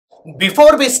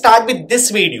Before we start with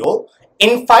this video,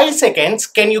 in 5 seconds,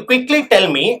 can you quickly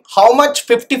tell me how much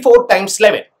 54 times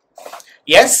 11?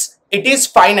 Yes, it is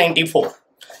 594.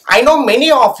 I know many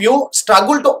of you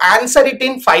struggle to answer it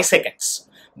in 5 seconds,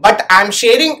 but I am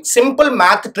sharing simple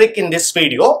math trick in this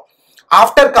video.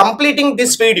 After completing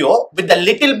this video with a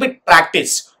little bit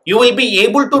practice, you will be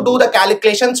able to do the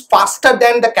calculations faster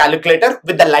than the calculator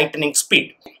with the lightning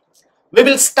speed. We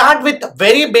will start with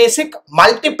very basic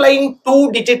multiplying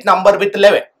two-digit number with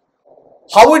 11.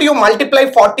 How would you multiply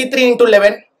 43 into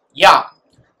 11? Yeah,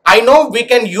 I know we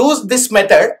can use this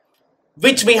method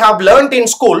which we have learnt in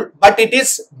school, but it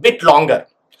is bit longer.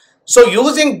 So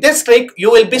using this trick, you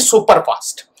will be super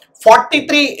fast.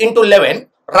 43 into 11,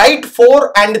 write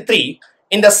 4 and 3.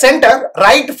 In the center,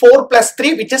 write 4 plus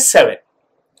 3, which is 7.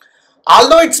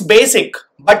 Although it's basic,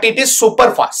 but it is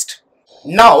super fast.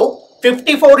 Now,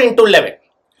 54 into 11.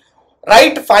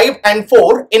 Write 5 and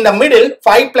 4. In the middle,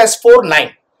 5 plus 4,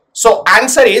 9. So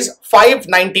answer is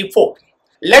 594.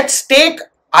 Let's take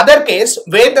other case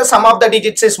where the sum of the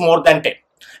digits is more than 10.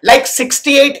 Like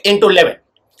 68 into 11.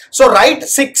 So write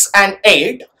 6 and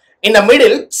 8. In the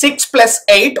middle, 6 plus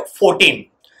 8, 14.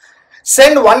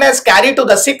 Send 1 as carry to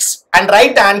the 6 and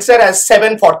write the answer as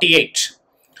 748.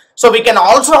 So we can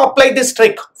also apply this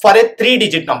trick for a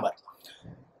 3-digit number.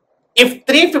 If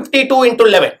 352 into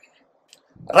 11,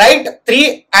 write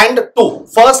 3 and 2,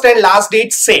 first and last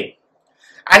digits same.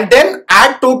 And then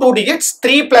add two digits,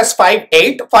 3 plus 5,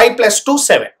 8, 5 plus 2,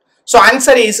 7. So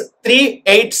answer is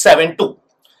 3872.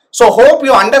 So hope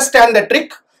you understand the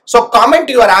trick. So comment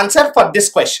your answer for this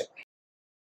question.